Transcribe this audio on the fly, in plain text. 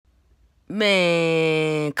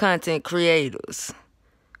Man, content creators,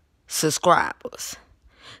 subscribers.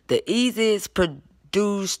 The easiest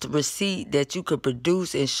produced receipt that you could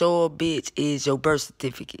produce and show a bitch is your birth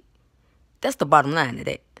certificate. That's the bottom line of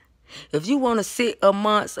that. If you want to sit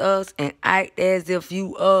amongst us and act as if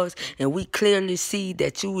you us and we clearly see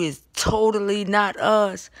that you is totally not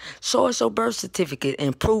us, show us your birth certificate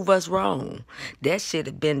and prove us wrong. That shit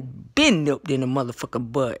have been nipped in the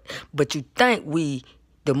motherfucking butt. But you think we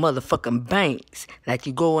the motherfucking banks. Like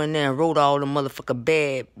you go in there and wrote all the motherfucking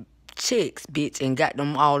bad checks, bitch, and got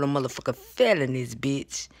them all the motherfucking felonies,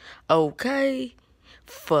 bitch. Okay?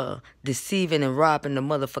 For deceiving and robbing the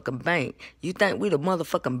motherfucking bank. You think we the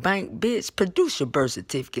motherfucking bank, bitch? Produce your birth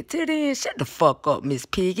certificate. Till then, shut the fuck up, Miss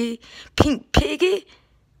Piggy. Pink Piggy.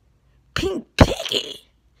 Pink Piggy.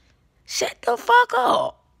 Shut the fuck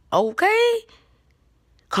up. Okay?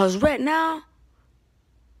 Cause right now,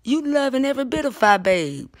 you loving every bit of Fi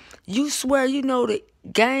Babe. You swear you know the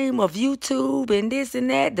game of YouTube and this and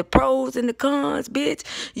that, the pros and the cons, bitch.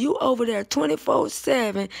 You over there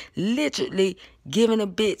 24/7, literally giving a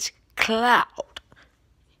bitch clout.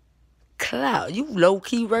 Clout. You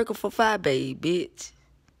low-key working for Fi Babe, bitch.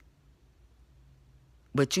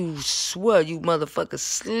 But you swear you motherfucker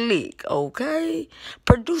slick, okay?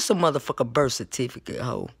 Produce a motherfucker birth certificate,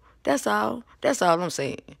 ho. That's all. That's all I'm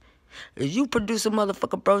saying. If you produce a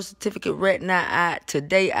motherfucker birth certificate right now,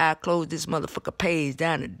 today I close this motherfucker page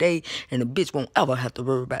down today, and the bitch won't ever have to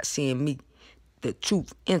worry about seeing me, the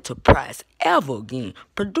Truth Enterprise, ever again.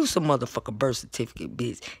 Produce a motherfucker birth certificate,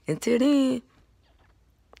 bitch. Until then,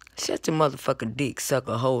 shut your motherfucking dick,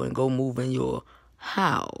 sucker hoe, and go move in your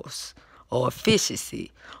house or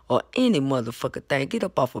efficiency or any motherfucker thing. Get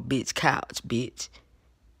up off a bitch couch, bitch.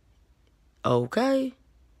 Okay?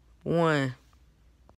 One.